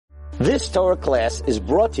This Torah class is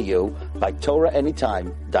brought to you by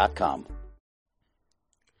TorahAnytime.com.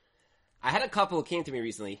 I had a couple who came to me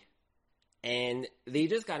recently, and they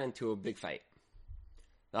just got into a big fight.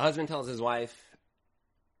 The husband tells his wife,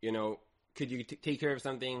 could you take care of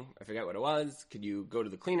something? I forget what it was. Could you go to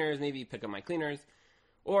the cleaners, maybe pick up my cleaners?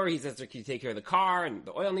 Or he says, could you take care of the car, and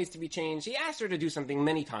the oil needs to be changed? He asked her to do something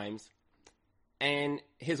many times, and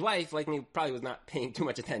his wife, like me, probably was not paying too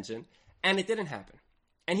much attention, and it didn't happen.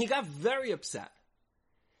 And he got very upset.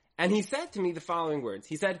 And he said to me the following words.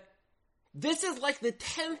 He said, this is like the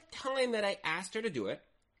 10th time that I asked her to do it,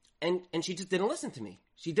 and she just didn't listen to me.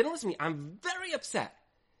 She didn't listen to me. I'm very upset.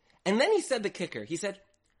 And then he said the kicker. He said,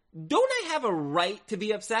 don't I have a right to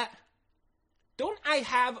be upset? Don't I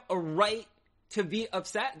have a right to be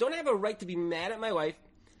upset? Don't I have a right to be mad at my wife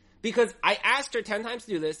because I asked her 10 times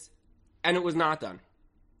to do this and it was not done?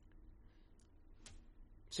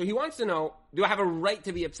 So he wants to know, do I have a right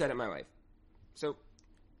to be upset at my wife? So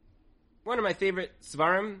one of my favorite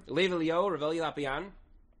Svarim, Lev Eliyahu, Rav Eli Lapian,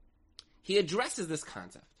 he addresses this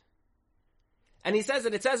concept. And he says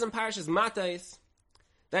that it says in Parashas Matais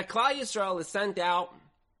that Klal Yisrael is sent out,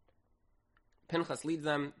 Pinchas leads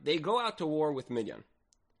them, they go out to war with Midian.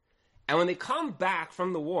 And when they come back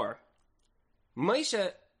from the war,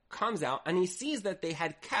 Moshe comes out and he sees that they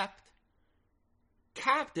had kept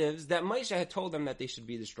captives that Moshe had told them that they should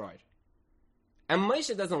be destroyed. And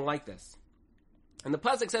Moshe doesn't like this. And the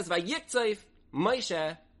pasuk says, "Vayitzaif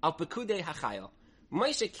Moshe al pekudei hachayil."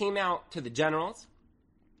 Moshe came out to the generals,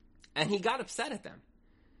 and he got upset at them.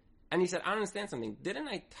 And he said, "I don't understand something. Didn't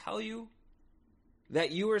I tell you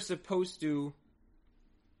that you were supposed to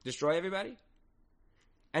destroy everybody?"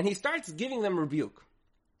 And he starts giving them rebuke.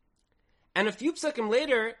 And a few psukim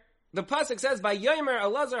later, the pasuk says, "Vayomer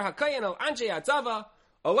Elazar hakayin al anshe hatzava."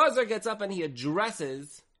 Elazar gets up and he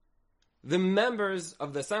addresses the members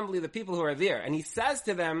of the assembly, the people who are there, and he says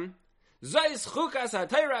to them, "Zayis chukas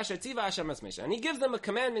ha'Torah asher tziva Hashem es Moshe." And he gives them a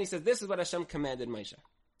commandment. He says, "This is what Hashem commanded Moshe."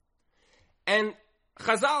 And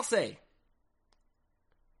Chazal say,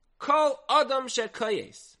 "Kol adam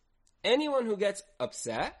shekayes." Anyone who gets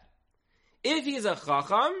upset, if he's a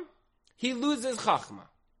chacham, he loses chachma,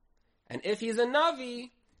 and if he's a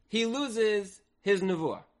navi, he loses his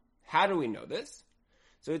nevuah. How do we know this?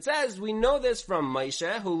 So it says, we know this from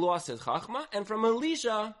Moshe, who lost his chachma, and from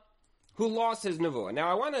Elisha, who lost his nevuah.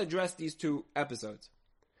 Now I want to address these two episodes.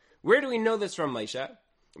 Where do we know this from Moshe?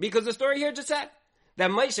 Because the story here just said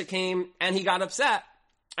that Moshe came and he got upset,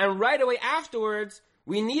 and right away afterwards,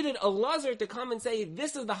 we needed Elazar to come and say,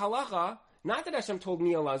 this is the halacha, not that Hashem told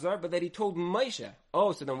me Elazar, but that he told Moshe.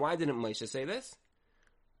 Oh, so then why didn't Moshe say this?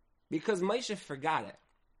 Because Moshe forgot it.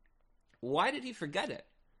 Why did he forget it?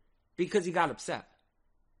 Because he got upset.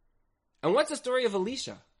 And what's the story of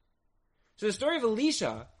Elisha? So the story of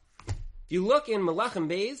Elisha, if you look in Melachim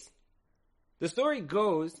Beis, the story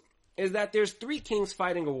goes is that there's 3 kings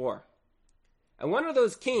fighting a war. And one of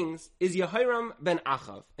those kings is Yehoram ben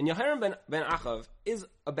Achav. And Yehoram ben Achav is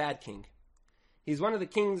a bad king. He's one of the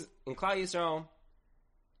kings in Klal Yisrael,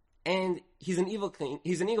 and he's an evil king.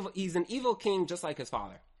 He's an evil king just like his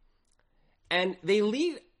father. And they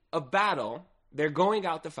lead a battle. They're going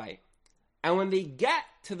out to fight. And when they get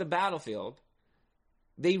to the battlefield,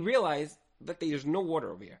 they realize that there's no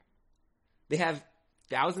water over here. They have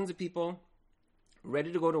thousands of people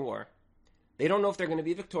ready to go to war. They don't know if they're going to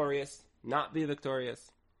be victorious, not be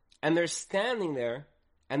victorious. And they're standing there,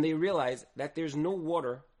 and they realize that there's no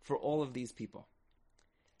water for all of these people.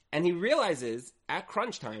 And he realizes, at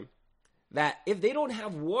crunch time, that if they don't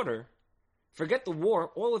have water, forget the war,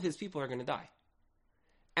 all of his people are going to die.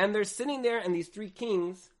 And they're sitting there, and these 3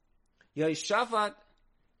 kings, Yehoshaphat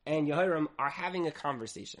and Yehoram, are having a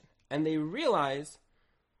conversation. And they realize,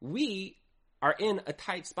 we are in a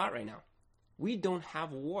tight spot right now. We don't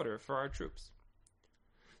have water for our troops.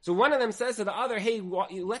 So one of them says to the other, hey,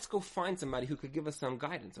 let's go find somebody who could give us some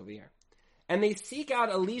guidance over here. And they seek out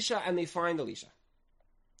Elisha, and they find Elisha.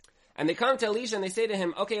 And they come to Elisha, and they say to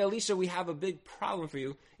him, okay, Elisha, we have a big problem for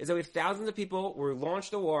you. Is that we have thousands of people, we're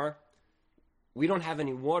launched a war, we don't have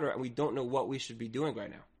any water, and we don't know what we should be doing right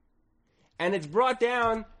now. And it's brought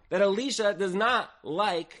down that Elisha does not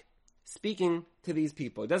like speaking to these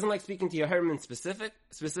people. He doesn't like speaking to Yehoram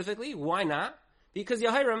specifically. Why not? Because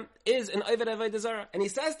Yehoram is an Oved Avodah Zarah. And he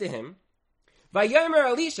says to him, Vayomer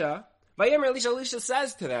Elisha, Elisha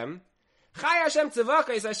says to them, Chai Hashem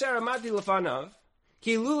tzivakos asher amati lefanav,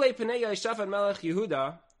 ki lulei pnei Yehoshaphat melech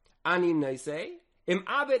Yehuda, ani noisei, im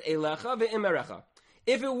abed elecha ve'im erecha.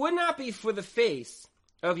 If it would not be for the face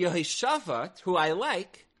of Yehoshaphat, who I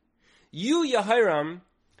like, you, Yehoram,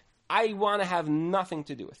 I want to have nothing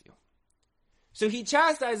to do with you. So he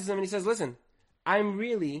chastises him and he says, listen, I'm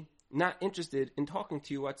really not interested in talking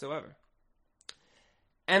to you whatsoever.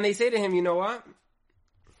 And they say to him, you know what?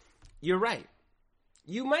 You're right.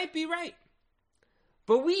 You might be right.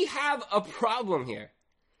 But we have a problem here.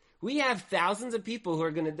 We have thousands of people who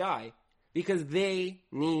are going to die because they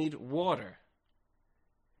need water.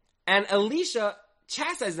 And Elisha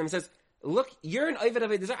chastises them and says, look, you're an Oved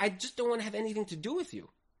Avodah Zarah. I just don't want to have anything to do with you.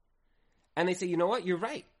 And they say, you know what? You're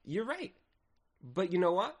right. You're right. But you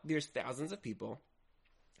know what? There's thousands of people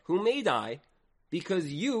who may die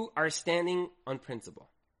because you are standing on principle.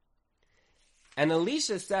 And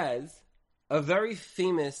Elisha says a very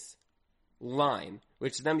famous line,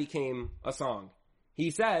 which then became a song. He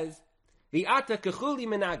says, V'ata kechuli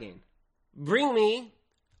menagin. Bring me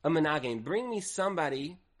a menagin. Bring me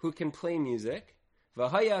somebody who can play music.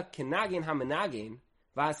 V'haya kenagin ha-menagin.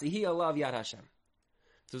 V'asihi alav yad Hashem.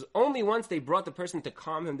 So it was only once they brought the person to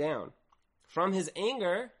calm him down from his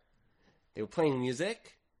anger, they were playing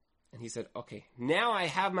music, and he said, okay, now I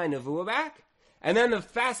have my nevuah back. And then the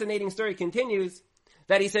fascinating story continues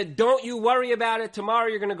that he said, don't you worry about it. Tomorrow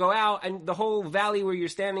you're going to go out, and the whole valley where you're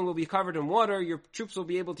standing will be covered in water. Your troops will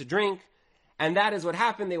be able to drink. And that is what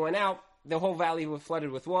happened. They went out. The whole valley was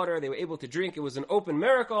flooded with water. They were able to drink. It was an open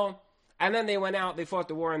miracle. And then they went out, they fought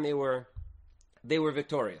the war, and they were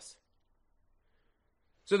victorious.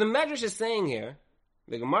 So the Medrash is saying here,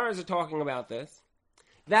 the Gemaras are talking about this,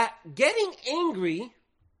 that getting angry,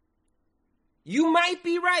 you might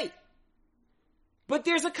be right. But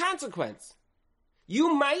there's a consequence.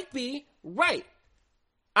 You might be right.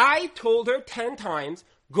 I told her 10 times,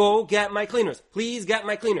 go get my cleaners. Please get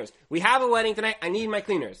my cleaners. We have a wedding tonight. I need my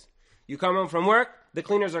cleaners. You come home from work, the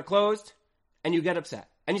cleaners are closed, and you get upset.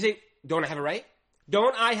 And you say, don't I have a right?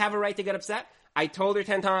 Don't I have a right to get upset? I told her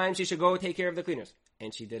 10 times she should go take care of the cleaners.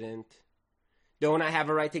 And she didn't. Don't I have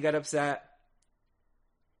a right to get upset?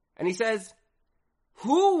 And he says,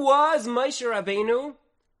 who was Moshe Rabbeinu?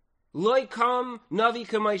 Loi kam navi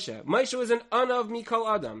ka Moshe. Moshe was an anav mikol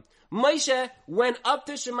adam. Moshe went up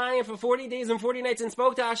to Shemayim for 40 days and 40 nights and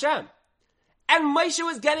spoke to Hashem. And Moshe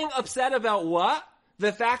was getting upset about what?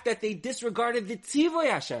 The fact that they disregarded the tzivoy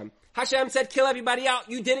Hashem. Hashem said, kill everybody out.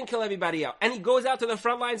 You didn't kill everybody out. And he goes out to the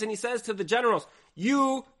front lines and he says to the generals,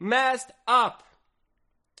 you messed up.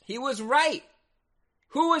 He was right.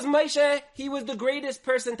 Who was Moshe? He was the greatest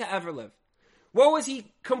person to ever live. What was he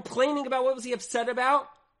complaining about? What was he upset about?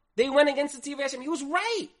 They went against the Tzivah Hashem. He was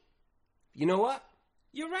right. You know what?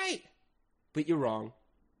 You're right. But you're wrong.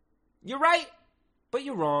 You're right. But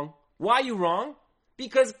you're wrong. Why are you wrong?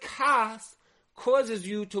 Because Kas causes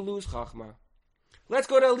you to lose Chachma. Let's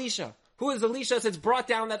go to Elisha. Who is Elisha? It's brought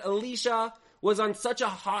down that Elisha was on such a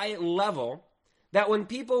high level that when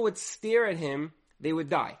people would stare at him, they would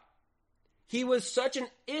die. He was such an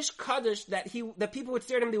Ish Kaddish that people would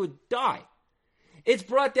stare at him, they would die. It's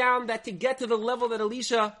brought down that to get to the level that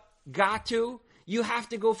Elisha got to, you have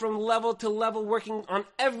to go from level to level working on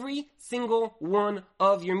every single one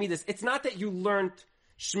of your midas. It's not that you learned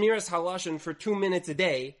Shmiras Halashon for 2 minutes a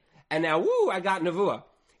day, and now, I got Nevuah.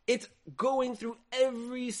 It's going through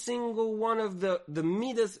every single one of the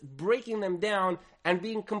midas, breaking them down, and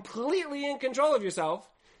being completely in control of yourself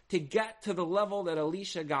to get to the level that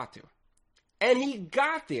Elisha got to. And he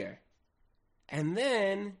got there. And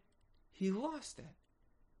then he lost it.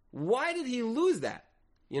 Why did he lose that?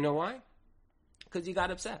 You know why? Because he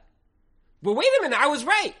got upset. But wait a minute, I was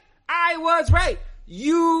right. I was right.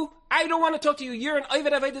 I don't want to talk to you. You're an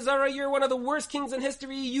Oved Avodah Zarah. You're one of the worst kings in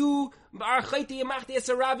history. You are Chayti Yamachti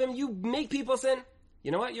Esarabim. You make people sin.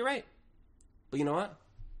 You know what? You're right. But you know what?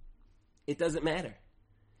 It doesn't matter.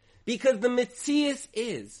 Because the Metzias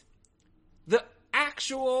is, the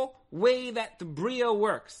actual way that the Bria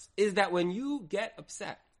works is that when you get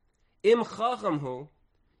upset, Im Chachamhu,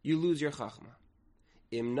 you lose your Chachma.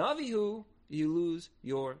 Im Navihu, you lose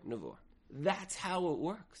your Nevuah. That's how it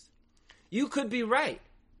works. You could be right,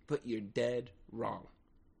 but you're dead wrong.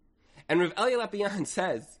 And Rav Elia Lapian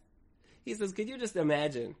says, could you just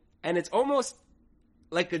imagine? And it's almost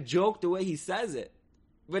like a joke the way he says it.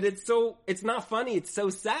 But it's not funny, it's so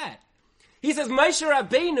sad. He says, Moshe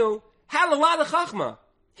Rabbeinu had a lot of chachma.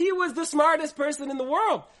 He was the smartest person in the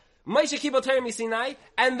world. Moshe Kibel Torah Misinai,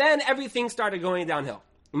 and then everything started going downhill.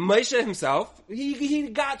 Moshe himself, he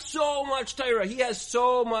got so much Torah, he has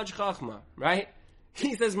so much chachma, right?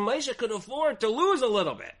 He says Moshe could afford to lose a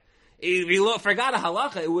little bit. If he forgot a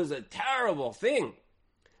halacha, it was a terrible thing.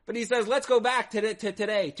 But he says, let's go back to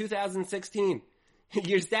today, 2016.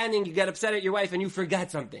 You're standing, you get upset at your wife, and you forget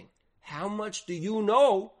something. How much do you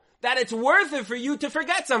know that it's worth it for you to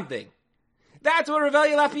forget something? That's what Rav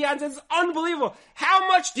Elia Lapian says. It's unbelievable. How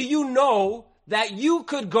much do you know that you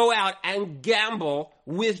could go out and gamble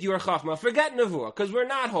with your chachma. Forget nevuah, because we're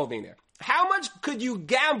not holding there. How much could you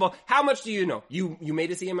gamble? How much do you know? You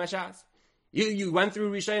made a siyum hashas? You went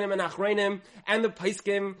through Rishonim and Achronim and the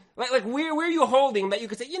Paiskim. Like where are you holding that you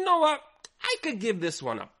could say, you know what? I could give this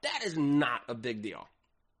one up. That is not a big deal.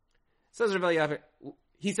 Says Rav Eliyahu,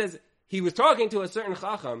 he says, he was talking to a certain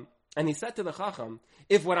Chacham, and he said to the Chacham,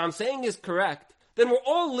 if what I'm saying is correct, then we're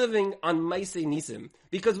all living on Maaseh Nisim,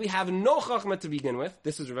 because we have no Chachma to begin with.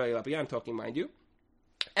 This is Rav Eliyahu, I'm talking, mind you.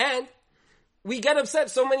 And we get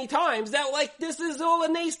upset so many times that, like, this is all a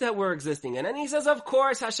nace that we're existing in. And he says, of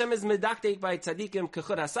course, Hashem is medaktik by tzaddikim,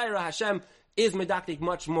 kechud hasayra. Hashem is medaktik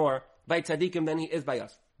much more by tzaddikim than he is by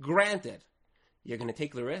us. Granted, you're going to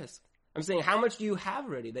take the risk. I'm saying, how much do you have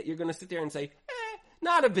already that you're going to sit there and say,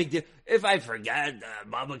 not a big deal. If I forget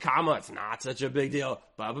Baba Kama, it's not such a big deal.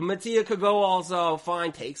 Baba Matia could go also.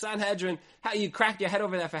 Fine, take Sanhedrin. How you cracked your head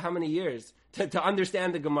over that for how many years? To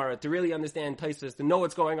understand the Gemara, to really understand Tosfos, to know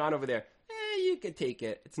what's going on over there. You could take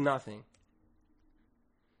it. It's nothing.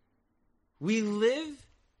 We live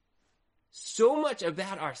so much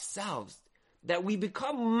about ourselves that we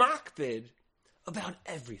become makpid about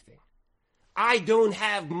everything. I don't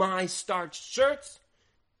have my starched shirts.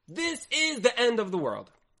 This is the end of the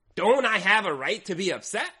world. Don't I have a right to be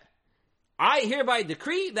upset? I hereby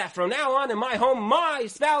decree that from now on in my home, my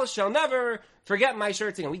spouse shall never forget my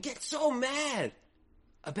shirts again. We get so mad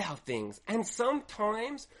about things. And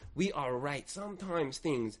sometimes we are right. Sometimes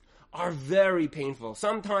things are very painful.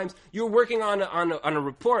 Sometimes you're working on a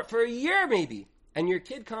report for a year maybe, and your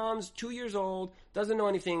kid comes, 2 years old, doesn't know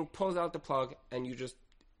anything, pulls out the plug, and you just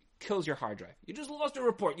kills your hard drive. You just lost a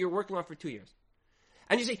report you're working on for 2 years.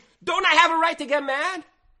 And you say, don't I have a right to get mad?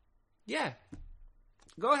 Yeah.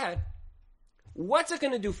 Go ahead. What's it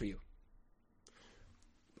going to do for you?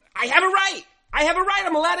 I have a right. I have a right.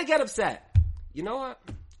 I'm allowed to get upset. You know what?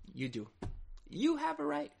 You do. You have a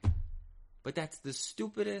right. But that's the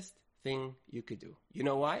stupidest thing you could do. You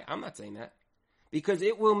know why? I'm not saying that. Because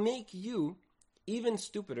it will make you even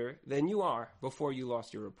stupider than you are before you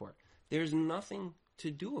lost your report. There's nothing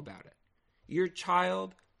to do about it. Your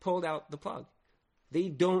child pulled out the plug. They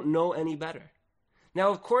don't know any better.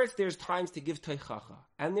 Now, of course, there's times to give teichacha.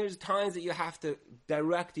 And there's times that you have to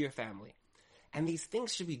direct your family. And these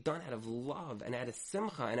things should be done out of love and out of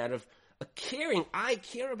simcha and out of a caring, I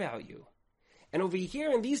care about you. And over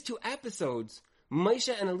here in these 2 episodes,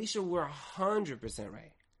 Moshe and Elisha were 100%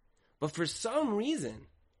 right. But for some reason,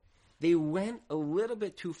 they went a little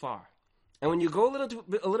bit too far. And when you go a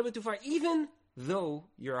little bit too far, even though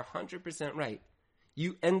you're 100% right,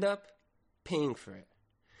 you end up paying for it.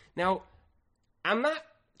 Now, I'm not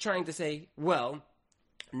trying to say, well,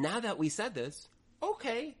 now that we said this,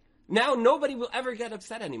 okay, now nobody will ever get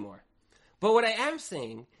upset anymore. But what I am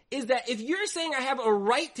saying is that if you're saying I have a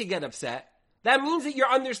right to get upset, that means that you're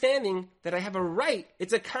understanding that I have a right.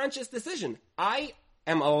 It's a conscious decision. I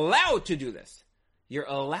am allowed to do this. You're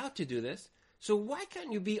allowed to do this. So why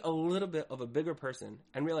can't you be a little bit of a bigger person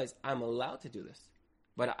and realize I'm allowed to do this,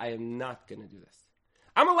 but I am not going to do this.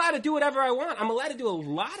 I'm allowed to do whatever I want. I'm allowed to do a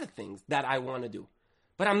lot of things that I want to do,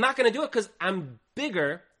 but I'm not going to do it because I'm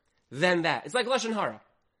bigger than that. It's like Lashon Hara.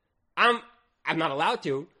 I'm not allowed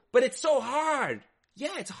to, but it's so hard.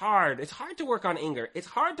 Yeah, it's hard. It's hard to work on anger. It's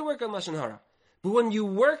hard to work on Lashon Hara. But when you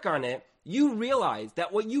work on it, you realize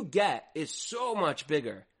that what you get is so much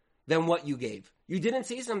bigger than what you gave. You didn't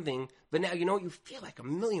say something, but now you know what? You feel like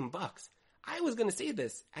 $1,000,000. I was going to say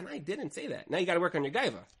this, and I didn't say that. Now you got to work on your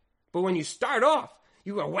gaiva. But when you start off,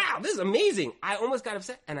 you go, wow, this is amazing. I almost got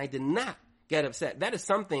upset, and I did not get upset. That is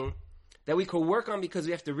something that we could work on because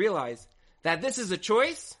we have to realize that this is a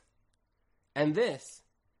choice, and this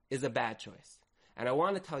is a bad choice. And I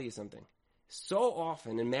want to tell you something. So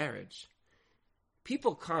often in marriage,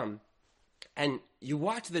 people come and you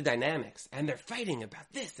watch the dynamics and they're fighting about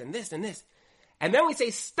this and this and this. And then we say,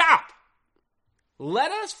 stop.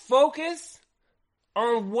 Let us focus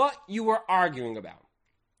on what you were arguing about.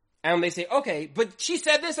 And they say, okay, but she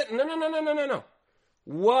said this. No.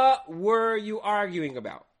 What were you arguing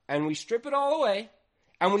about? And we strip it all away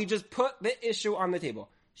and we just put the issue on the table.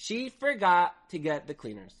 She forgot to get the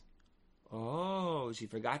cleaners. Oh, she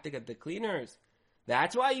forgot to get the cleaners.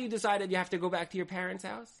 That's why you decided you have to go back to your parents'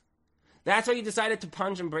 house? That's why you decided to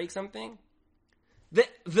punch and break something?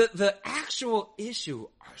 The actual issue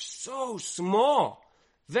are so small.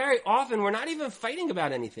 Very often, we're not even fighting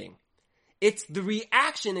about anything. It's the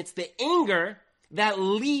reaction, it's the anger that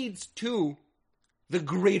leads to the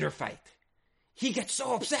greater fight. He gets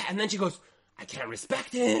so upset, and then she goes, I can't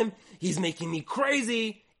respect him. He's making me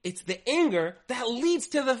crazy. It's the anger that leads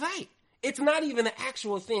to the fight. It's not even the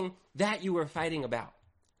actual thing that you were fighting about.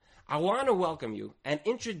 I want to welcome you and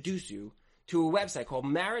introduce you to a website called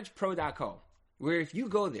marriagepro.co, where if you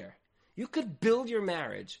go there, you could build your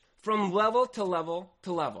marriage from level to level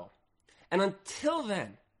to level. And until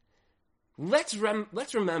then, let's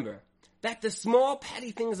remember that the small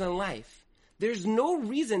petty things in life, there's no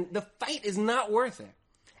reason, the fight is not worth it.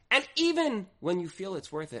 And even when you feel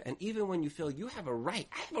it's worth it, and even when you feel you have a right,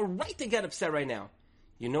 I have a right to get upset right now.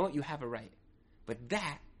 You know what? You have a right. But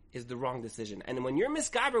that is the wrong decision. And when you're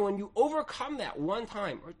misguided, when you overcome that one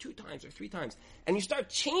time or two times or three times, and you start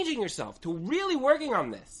changing yourself to really working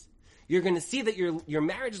on this, you're going to see that your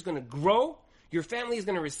marriage is going to grow, your family is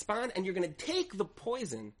going to respond, and you're going to take the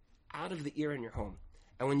poison out of the ear in your home.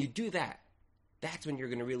 And when you do that, that's when you're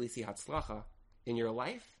going to really see hatzlacha in your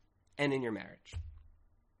life and in your marriage.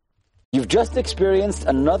 You've just experienced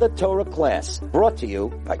another Torah class brought to you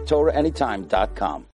by TorahAnytime.com.